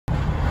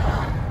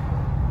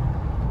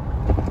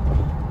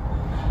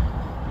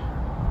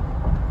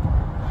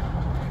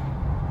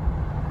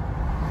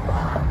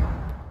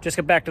just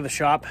got back to the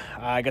shop.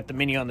 I got the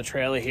Mini on the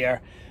trailer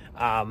here.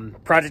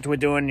 Project we're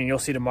doing, and you'll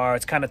see tomorrow,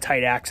 it's kind of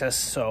tight access,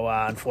 so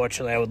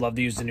unfortunately I would love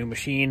to use the new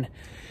machine.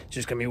 It's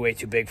just gonna be way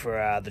too big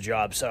for the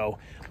job. So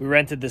we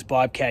rented this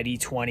Bobcat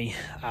E20.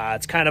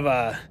 It's kind of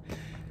a,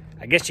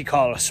 I guess you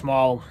call it a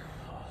small,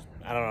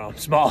 I don't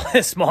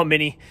know, small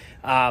Mini.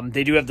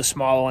 They do have the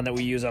smaller one that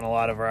we use on a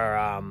lot of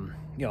our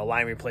you know,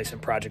 line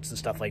replacement projects and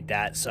stuff like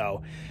that.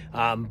 So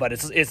but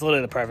it's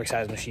literally the perfect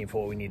size machine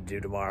for what we need to do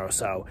tomorrow.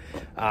 So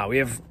we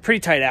have pretty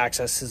tight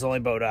access. There's only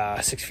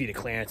about 6 feet of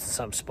clearance in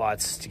some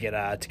spots to get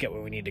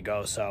where we need to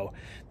go. So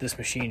this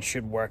machine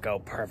should work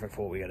out perfect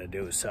for what we got to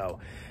do. So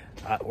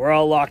we're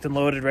all locked and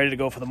loaded, ready to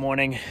go for the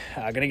morning.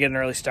 Gonna get an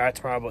early start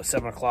tomorrow about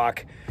 7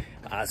 o'clock.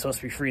 It's supposed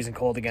to be freezing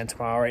cold again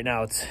tomorrow. Right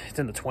now it's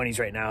in the 20s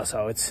right now,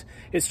 so it's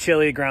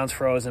chilly, the ground's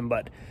frozen,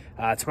 but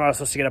tomorrow's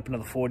supposed to get up into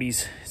the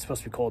 40s. It's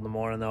supposed to be cold in the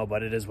morning though,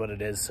 but it is what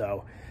it is.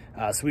 So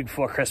it's the week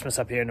before Christmas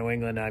up here in New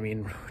England. I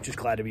mean, we're just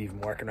glad to be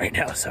even working right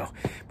now. So,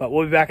 but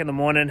we'll be back in the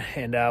morning,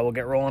 and we'll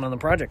get rolling on the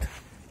project.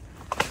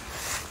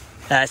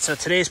 So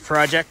today's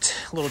project,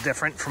 a little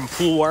different from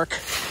pool work.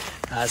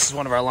 This is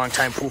one of our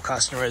longtime pool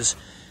customers.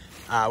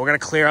 We're gonna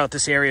clear out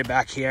this area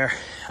back here,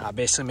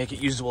 basically make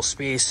it usable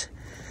space.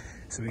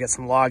 So we got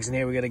some logs in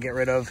here we got to get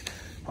rid of,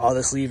 all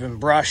this leaf and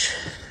brush.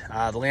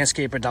 The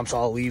landscaper dumps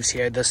all the leaves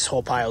here. This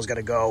whole pile's got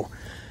to go.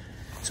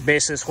 So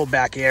basically this whole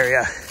back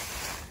area,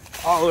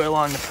 all the way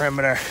along the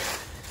perimeter,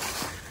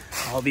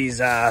 all these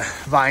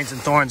vines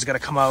and thorns got to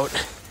come out.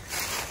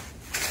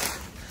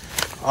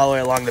 All the way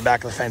along the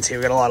back of the fence here.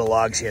 We got a lot of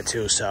logs here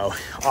too. So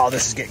all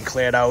this is getting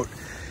cleared out,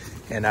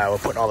 and we're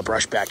putting all the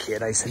brush back here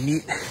nice and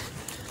neat.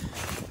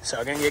 So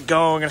we're gonna get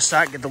going. We're gonna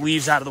start, get the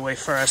leaves out of the way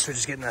first. We're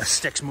just getting the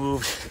sticks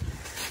moved.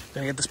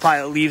 Gonna get this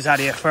pile of leaves out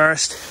of here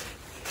first,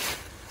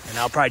 and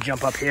I'll probably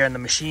jump up here in the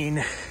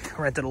machine,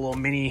 rented a little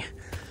Mini,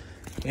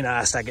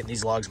 and start getting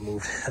these logs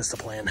moved. That's the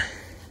plan.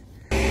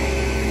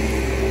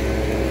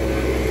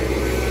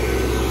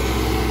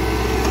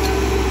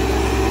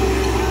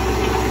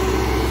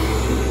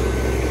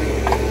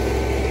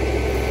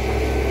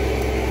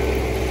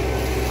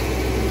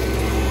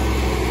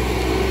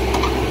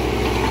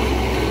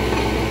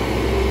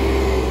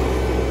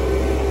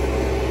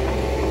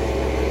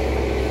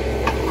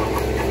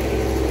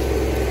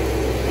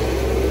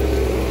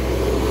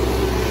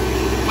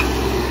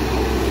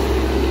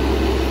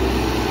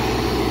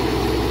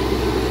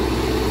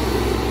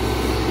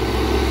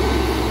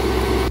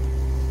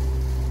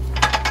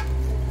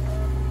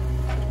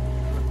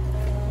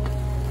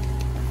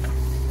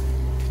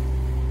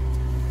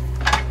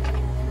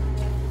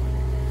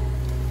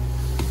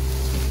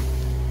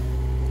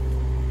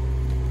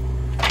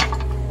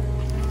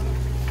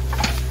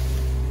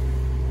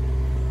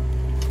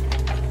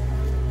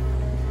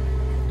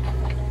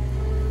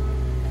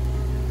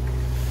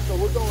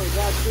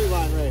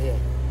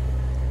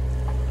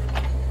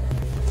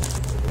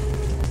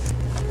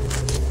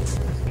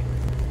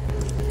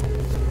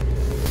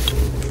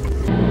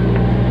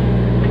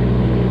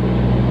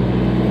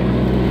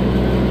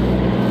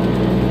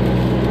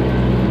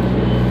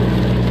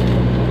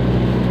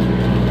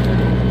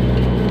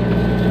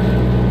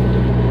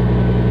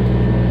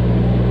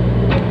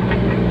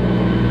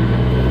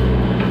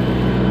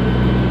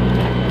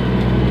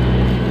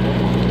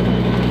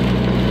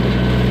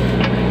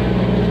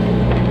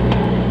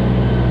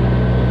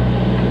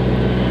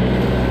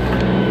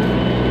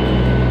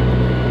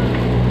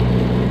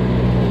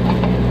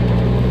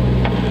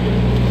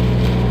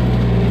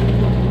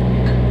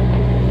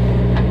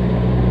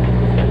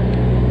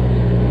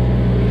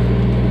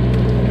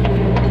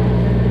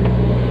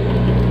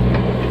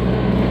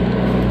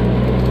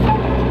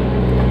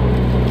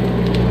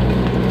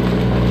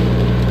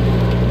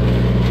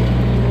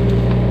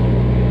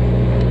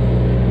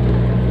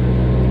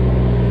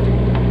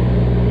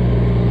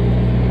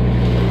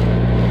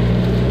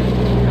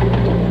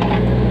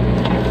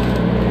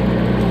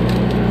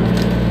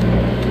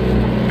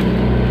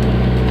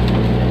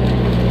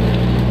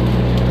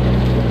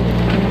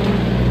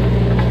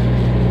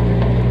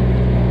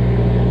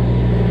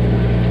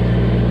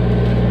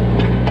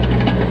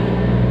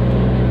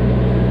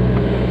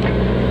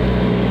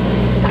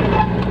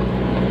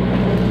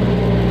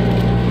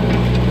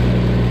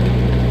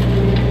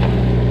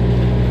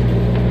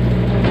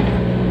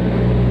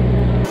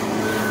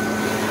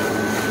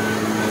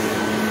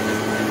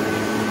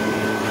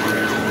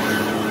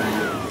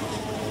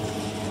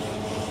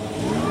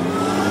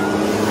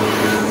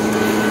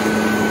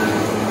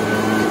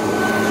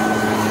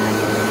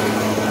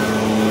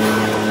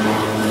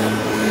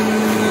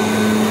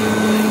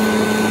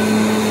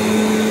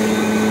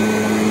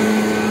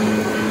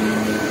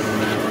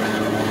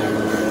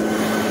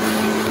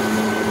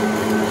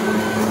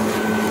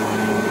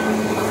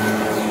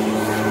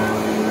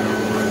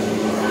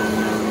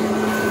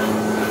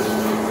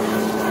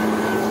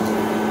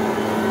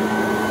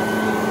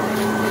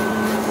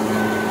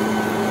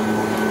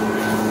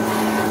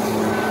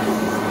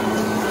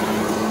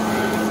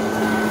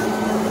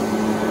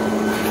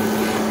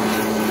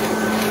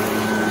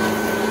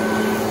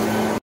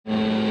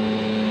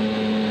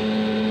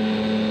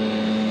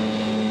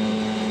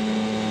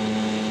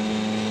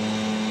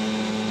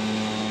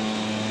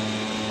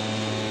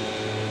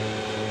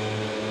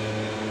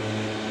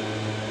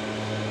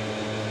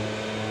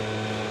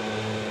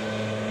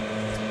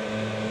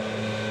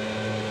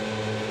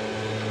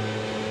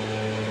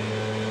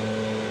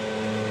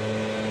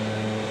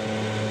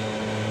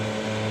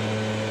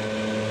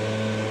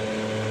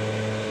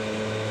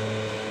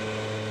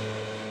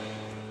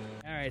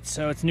 right,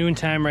 so it's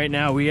noontime right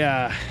now. We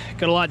got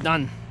a lot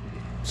done.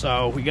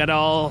 So we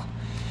got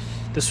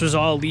this was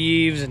all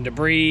leaves and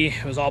debris.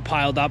 It was all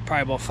piled up,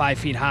 probably about 5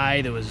 feet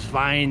high. There was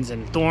vines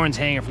and thorns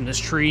hanging from this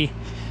tree.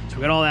 So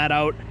we got all that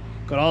out.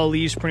 Got all the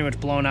leaves pretty much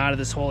blown out of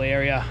this whole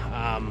area.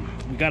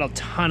 We got a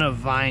ton of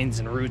vines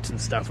and roots and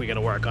stuff we got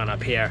to work on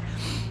up here.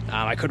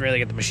 I couldn't really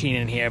get the machine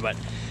in here, but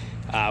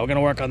we're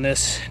gonna work on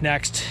this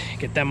next,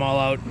 get them all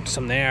out,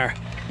 some there.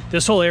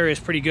 This whole area is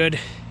pretty good.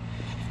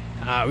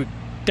 We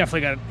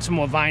definitely got some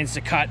more vines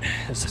to cut.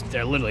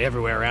 They're literally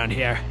everywhere around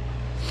here.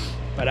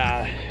 But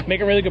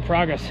making really good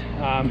progress.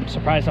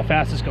 Surprised how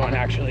fast it's going,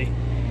 actually.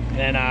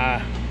 And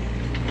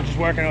we're just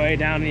working our way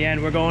down to the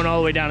end. We're going all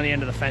the way down to the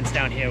end of the fence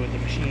down here with the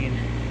machine.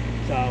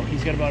 So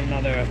he's got about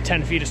another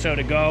 10 feet or so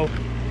to go.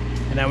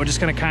 And then we're just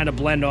gonna kind of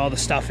blend all the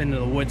stuff into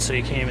the wood so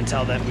you can't even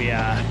tell that we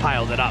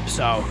piled it up.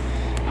 So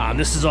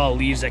this is all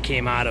leaves that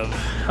came out of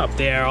up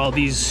there. All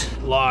these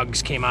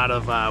logs came out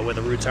of where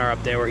the roots are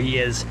up there where he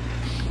is.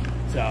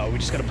 So we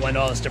just gotta blend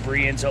all this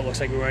debris in so it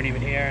looks like we weren't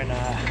even here. And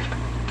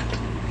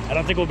I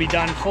don't think we'll be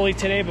done fully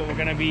today, but we're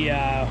gonna be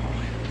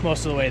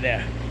most of the way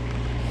there.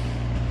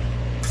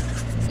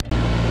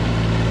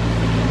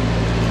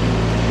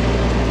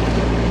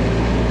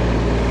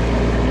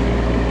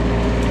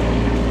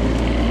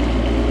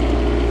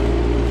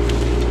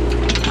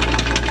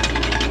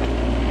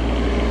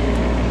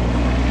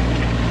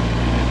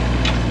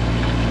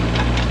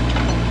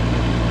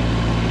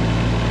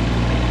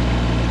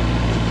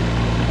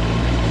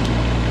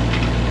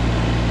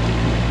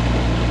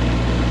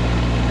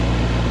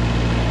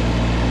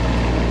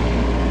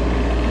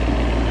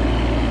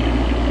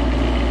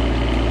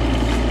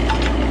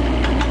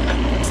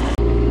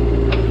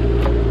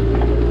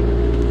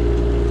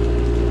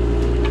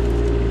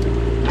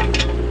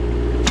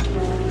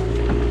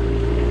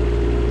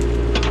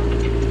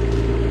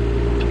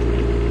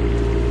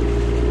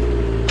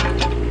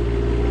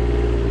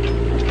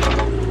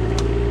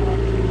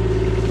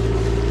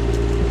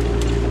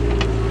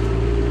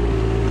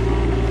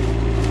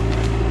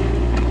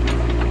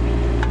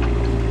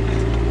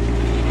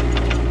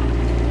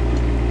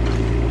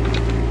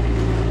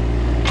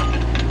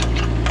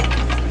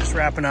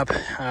 Wrapping up.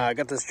 I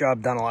got this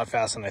job done a lot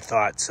faster than I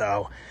thought,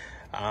 so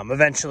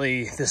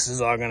eventually this is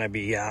all going to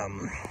be I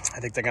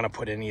think they're going to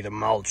put in either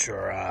mulch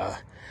or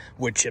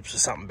wood chips or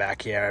something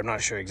back here. I'm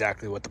not sure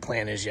exactly what the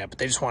plan is yet, but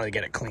they just wanted to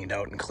get it cleaned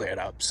out and cleared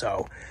up.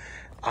 So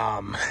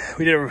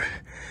we did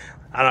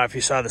I don't know if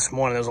you saw this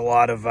morning, there's a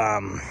lot of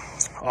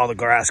all the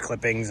grass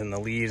clippings and the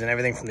leaves and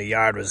everything from the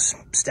yard was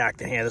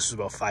stacked in here. This was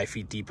about 5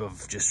 feet deep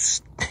of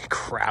just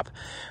crap.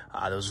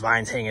 There was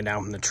vines hanging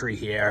down from the tree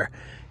here.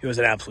 It was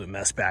an absolute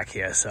mess back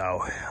here. So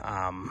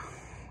I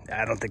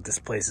don't think this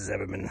place has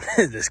ever been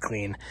this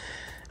clean.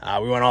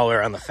 We went all the way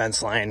around the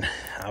fence line.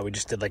 We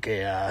just did like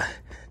a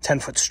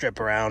 10-foot strip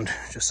around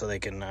just so they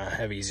can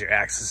have easier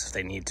access if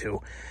they need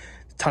to.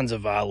 Tons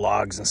of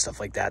logs and stuff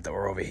like that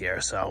were over here.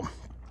 So,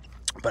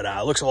 but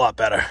it looks a lot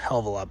better, hell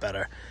of a lot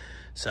better.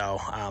 So,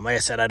 like I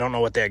said, I don't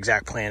know what their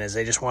exact plan is.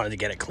 They just wanted to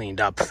get it cleaned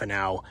up for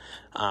now.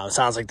 It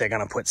sounds like they're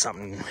going to put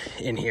something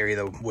in here,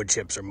 either wood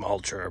chips or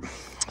mulch or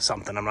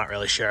something. I'm not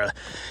really sure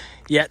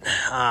yet.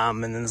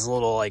 And then there's a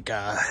little, like,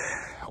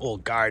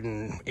 old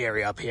garden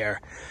area up here.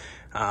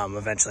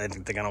 Eventually, I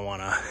think they're going to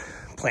want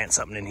to plant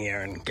something in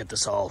here and get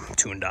this all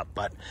tuned up.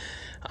 But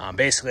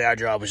basically, our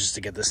job was just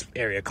to get this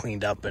area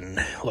cleaned up and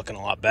looking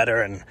a lot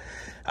better. And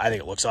I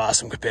think it looks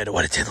awesome compared to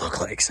what it did look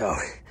like. So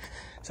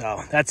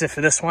that's it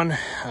for this one.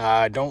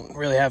 I don't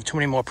really have too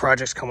many more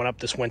projects coming up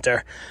this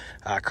winter.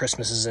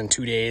 Christmas is in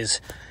 2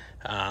 days.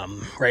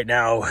 Right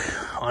now,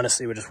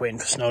 honestly, we're just waiting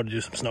for snow to do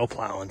some snow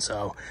plowing.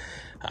 So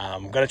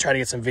I'm going to try to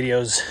get some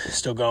videos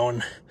still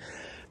going.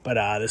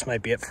 But this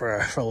might be it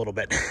for a little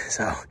bit.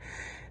 So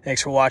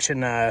thanks for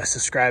watching.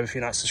 Subscribe if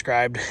you're not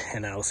subscribed.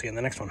 And I'll see you in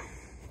the next one.